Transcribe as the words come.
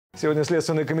Сегодня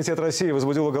Следственный комитет России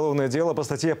возбудил уголовное дело по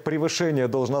статье «Превышение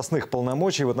должностных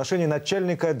полномочий» в отношении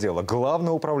начальника отдела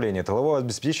главного управления тылового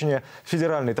обеспечения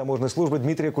Федеральной таможенной службы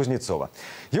Дмитрия Кузнецова.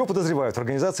 Его подозревают в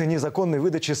организации незаконной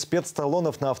выдачи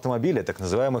спецталонов на автомобили, так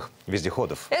называемых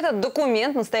вездеходов. Этот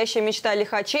документ, настоящая мечта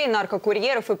лихачей,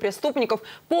 наркокурьеров и преступников,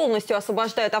 полностью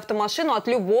освобождает автомашину от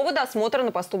любого досмотра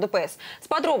на посту ДПС. С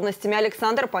подробностями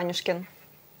Александр Панюшкин.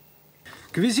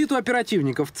 К визиту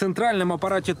оперативников в центральном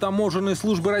аппарате таможенной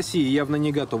службы России явно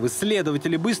не готовы.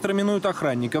 Следователи быстро минуют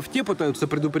охранников. Те пытаются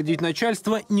предупредить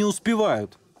начальство, не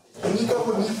успевают.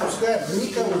 Никого не пускаем,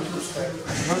 никого не пускаем.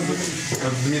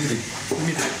 Дмитрий.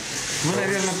 Мы,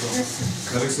 наверное,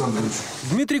 Александрович.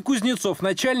 Дмитрий Кузнецов,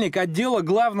 начальник отдела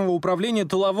главного управления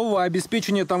тылового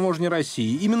обеспечения таможни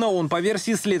России. Именно он, по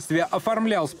версии следствия,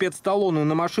 оформлял спецталоны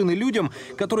на машины людям,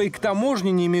 которые к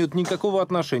таможне не имеют никакого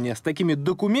отношения. С такими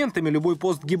документами любой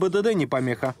пост ГИБДД не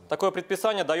помеха. Такое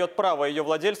предписание дает право ее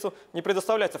владельцу не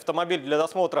предоставлять автомобиль для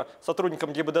досмотра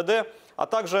сотрудникам ГИБДД, а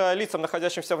также лицам,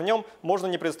 находящимся в нем, можно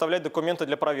не предоставлять документы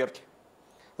для проверки.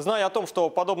 Зная о том, что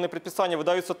подобные предписания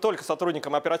выдаются только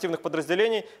сотрудникам оперативных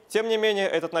подразделений, тем не менее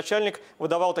этот начальник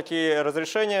выдавал такие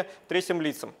разрешения третьим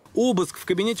лицам. Обыск в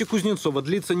кабинете Кузнецова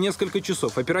длится несколько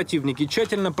часов. Оперативники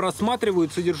тщательно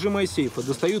просматривают содержимое сейфа,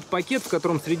 достают пакет, в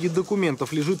котором среди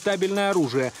документов лежит табельное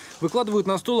оружие, выкладывают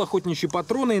на стол охотничьи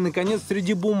патроны и, наконец,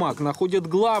 среди бумаг находят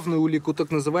главную улику, так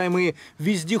называемые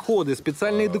вездеходы,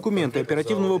 специальные документы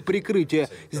оперативного прикрытия.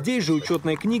 Здесь же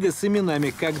учетная книга с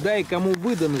именами, когда и кому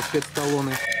выданы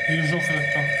спецталоны.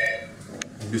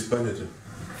 Без понятия.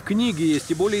 В книге есть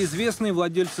и более известные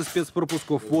владельцы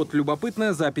спецпропусков. Вот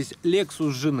любопытная запись.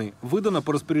 «Лексус» жены. Выдана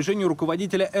по распоряжению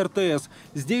руководителя РТС.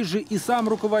 Здесь же и сам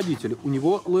руководитель. У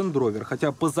него лендровер.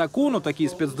 Хотя по закону такие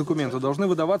спецдокументы должны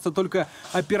выдаваться только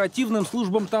оперативным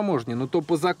службам таможни. Но то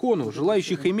по закону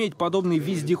желающих иметь подобный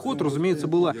вездеход, разумеется,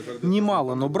 было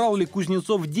немало. Но брал ли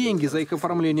Кузнецов деньги за их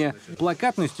оформление?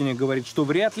 Плакат на стене говорит, что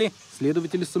вряд ли.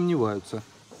 Следователи сомневаются.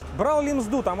 Брал ли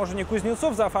мзду таможенник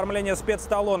Кузнецов за оформление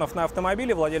спецталонов на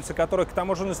автомобили, владельцы которых к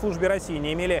таможенной службе России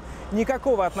не имели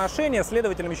никакого отношения?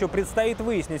 Следователям еще предстоит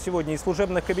выяснить. Сегодня из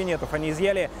служебных кабинетов они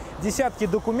изъяли десятки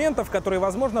документов, которые,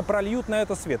 возможно, прольют на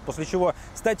это свет. После чего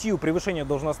статью «Превышение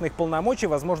должностных полномочий»,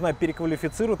 возможно,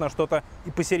 переквалифицируют на что-то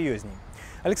и посерьезнее.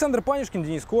 Александр Панюшкин,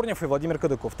 Денис Корнев и Владимир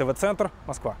Кадыков. ТВ-центр,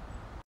 Москва.